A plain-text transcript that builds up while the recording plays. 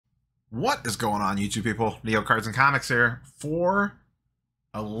What is going on, YouTube people? Neo Cards and Comics here for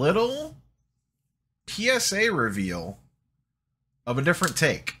a little PSA reveal of a different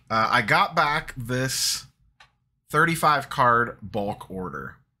take. I got back this 35 card bulk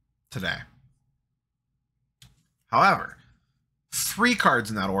order today. However, 3 cards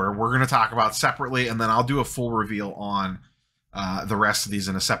in that order we're going to talk about separately, and then I'll do a full reveal on the rest of these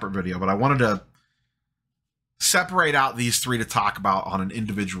in a separate video. But I wanted to separate out these 3 to talk about on an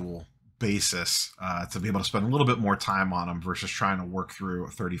individual basis to be able to spend a little bit more time on them versus trying to work through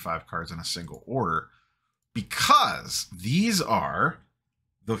 35 cards in a single order, because these are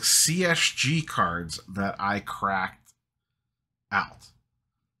the CSG cards that I cracked out.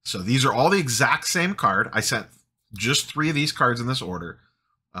 So these are all the exact same card. I sent just 3 of these cards in this order.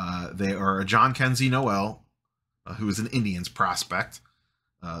 They are a John Kenzie Noel, who is an Indians prospect,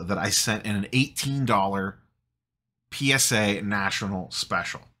 that I sent in an $18 PSA National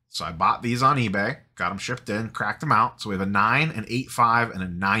Special. So I bought these on eBay, got them shipped in, cracked them out. So we have a 9, an 8.5, and a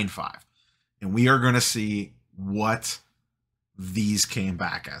 9.5. And we are going to see what these came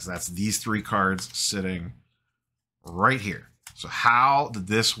back as. That's these 3 cards sitting right here. So how did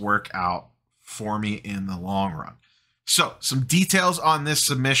this work out for me in the long run? So some details on this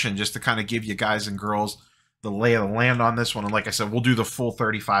submission, just to kind of give you guys and girls the lay of the land on this one. And like I said, we'll do the full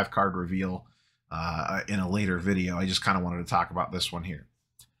 35 card reveal in a later video. I just kind of wanted to talk about this one here.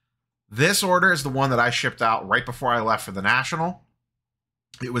 This order is the one that I shipped out right before I left for the National.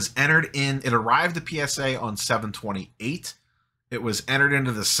 It was entered in, it arrived to PSA on 7/28. It was entered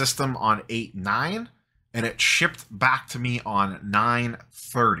into the system on 8/9, and it shipped back to me on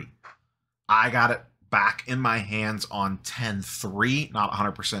 9/30. I got it back in my hands on 10/3. Not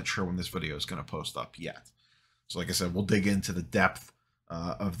 100% sure when this video is going to post up yet. So like I said, we'll dig into the depth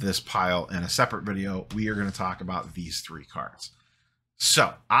of this pile in a separate video. We are going to talk about these 3 cards.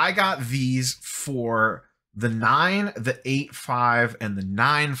 So I got these for the 9, the 8.5, and the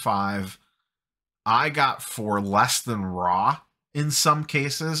 9.5. I got for less than raw in some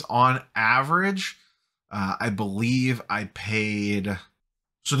cases. On average, I believe I paid...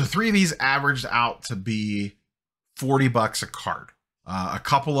 So the 3 of these averaged out to be $40 a card. A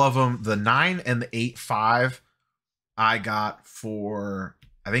couple of them, the 9 and the 8.5, I got for...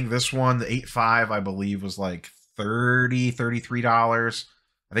 I think this one, the 8.5, I believe was like $33.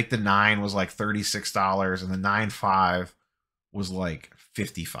 I think the 9 was like $36, and the 9.5 was like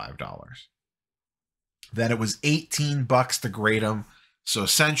 $55. Then it was $18 to grade them. So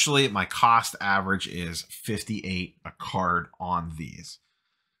essentially my cost average is $58 a card on these.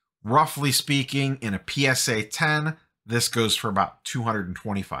 Roughly speaking, in a PSA 10, this goes for about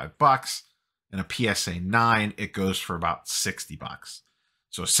 $225. In a PSA 9, it goes for about $60.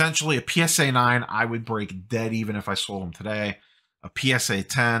 So essentially a PSA 9, I would break dead even if I sold them today. A PSA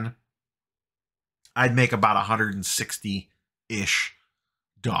 10, I'd make about $160-ish.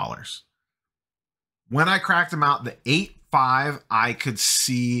 When I cracked them out, the 8.5, I could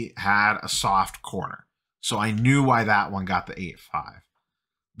see had a soft corner. So I knew why that one got the 8.5.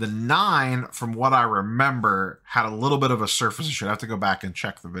 The 9, from what I remember, had a little bit of a surface issue. I have to go back and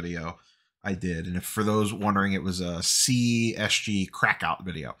check the video I did. And if for those wondering, it was a CSG crackout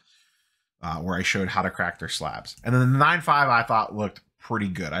video where I showed how to crack their slabs. And then the 9.5 I thought looked pretty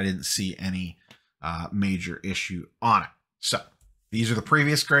good. I didn't see any major issue on it. So these are the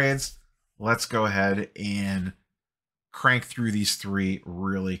previous grades. Let's go ahead and crank through these 3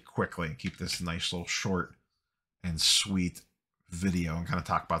 really quickly and keep this a nice little short and sweet video and kind of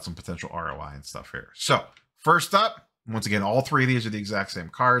talk about some potential ROI and stuff here. So first up, once again, all 3 of these are the exact same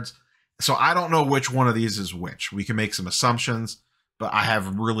cards. So I don't know which one of these is which. We can make some assumptions, but I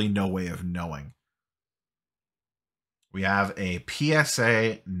have really no way of knowing. We have a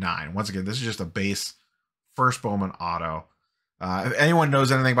PSA 9. Once again, this is just a base first Bowman auto. If anyone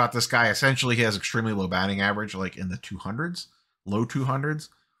knows anything about this guy, essentially he has extremely low batting average, like in the 200s, low 200s.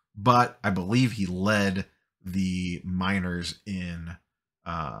 But I believe he led the minors in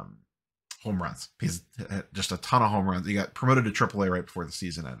home runs. He's just a ton of home runs. He got promoted to AAA right before the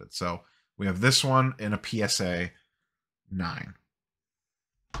season ended. So we have this one in a PSA 9.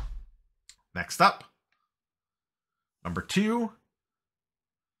 Next up, number 2,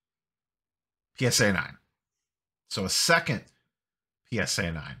 PSA 9. So a second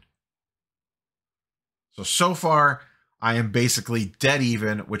PSA 9. So far, I am basically dead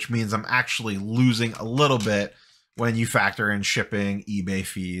even, which means I'm actually losing a little bit when you factor in shipping, eBay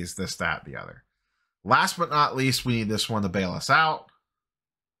fees, this, that, the other. Last but not least, we need this one to bail us out.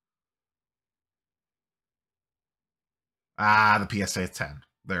 The PSA 10.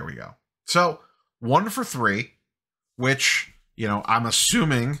 There we go. So 1 for 3, which, you know, I'm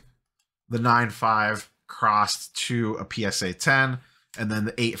assuming the 9.5 crossed to a PSA 10, and then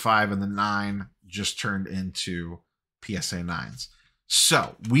the 8.5 and the 9 just turned into PSA 9s.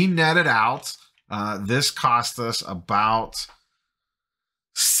 So we netted out. This cost us about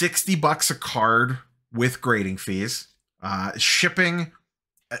 $60 a card with grading fees. Shipping,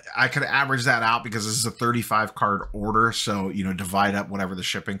 I could average that out because this is a 35 card order. So, you know, divide up whatever the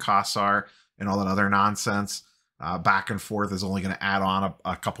shipping costs are and all that other nonsense. Back and forth is only going to add on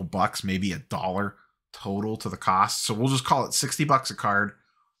a couple bucks, maybe $1 total to the cost. So we'll just call it $60 a card.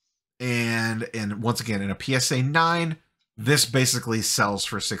 And once again, in a PSA 9, this basically sells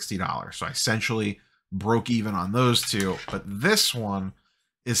for $60. So I essentially broke even on those two, but this one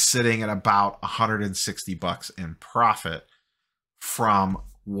is sitting at about $160 in profit from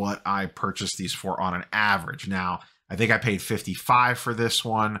what I purchased these for on an average. Now, I think I paid $55 for this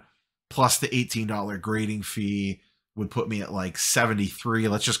one, plus the $18 grading fee would put me at like $73.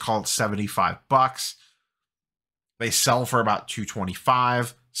 Let's just call it $75. They sell for about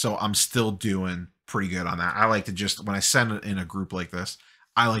 $225, so I'm still doing pretty good on that. I like to just, when I send it in a group like this,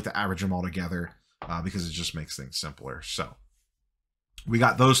 I like to average them all together because it just makes things simpler. So we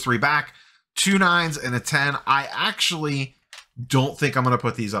got those three back, 2 9s and a 10. I actually don't think I'm going to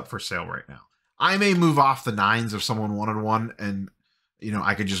put these up for sale right now. I may move off the 9s if someone wanted one, and you know,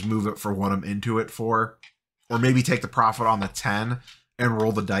 I could just move it for what I'm into it for, or maybe take the profit on the 10 and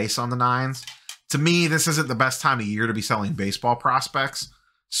roll the dice on the 9s. To me, this isn't the best time of year to be selling baseball prospects,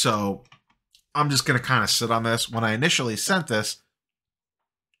 so I'm just going to kind of sit on this. When I initially sent this,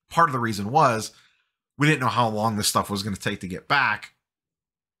 part of the reason was we didn't know how long this stuff was going to take to get back,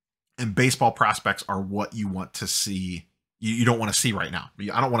 and baseball prospects are what you want to see. You don't want to see right now.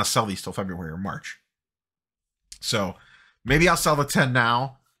 I don't want to sell these till February or March. So maybe I'll sell the 10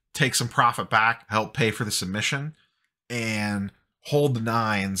 now, take some profit back, help pay for the submission, and hold the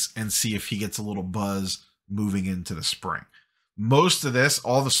 9s and see if he gets a little buzz moving into the spring. Most of this,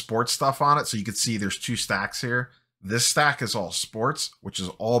 all the sports stuff on it, so you can see there's 2 stacks here. This stack is all sports, which is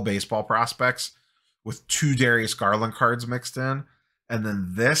all baseball prospects with 2 Darius Garland cards mixed in. And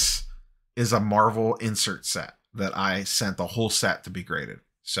then this is a Marvel insert set that I sent the whole set to be graded.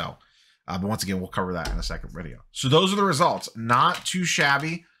 So, but once again, we'll cover that in a second video. So those are the results. Not too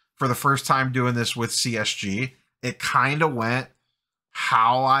shabby for the first time doing this with CSG. It kind of went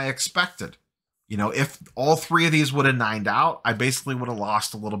how I expected. You know, if all 3 of these would have 9'd out, I basically would have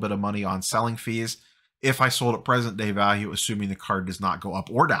lost a little bit of money on selling fees. If I sold at present day value, assuming the card does not go up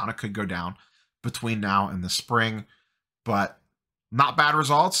or down, it could go down between now and the spring. But not bad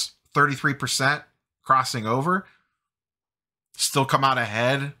results, 33% crossing over. Still come out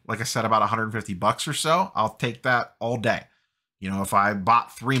ahead, like I said, about $150 or so. I'll take that all day. You know, if I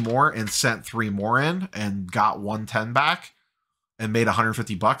bought 3 more and sent 3 more in and got 110 back and made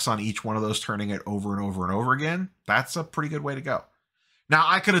 $150 on each one of those, turning it over and over and over again, that's a pretty good way to go. Now,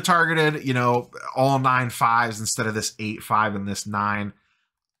 I could have targeted, you know, all 9 5s instead of this 8 5 and this 9.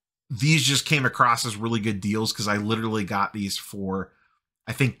 These just came across as really good deals because I literally got these for,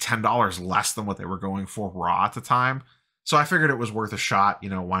 I think, $10 less than what they were going for raw at the time. So I figured it was worth a shot. You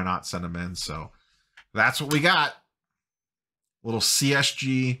know, why not send them in? So that's what we got. Little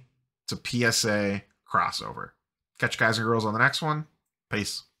CSG to PSA crossover. Catch you guys and girls on the next one.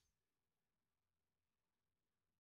 Peace.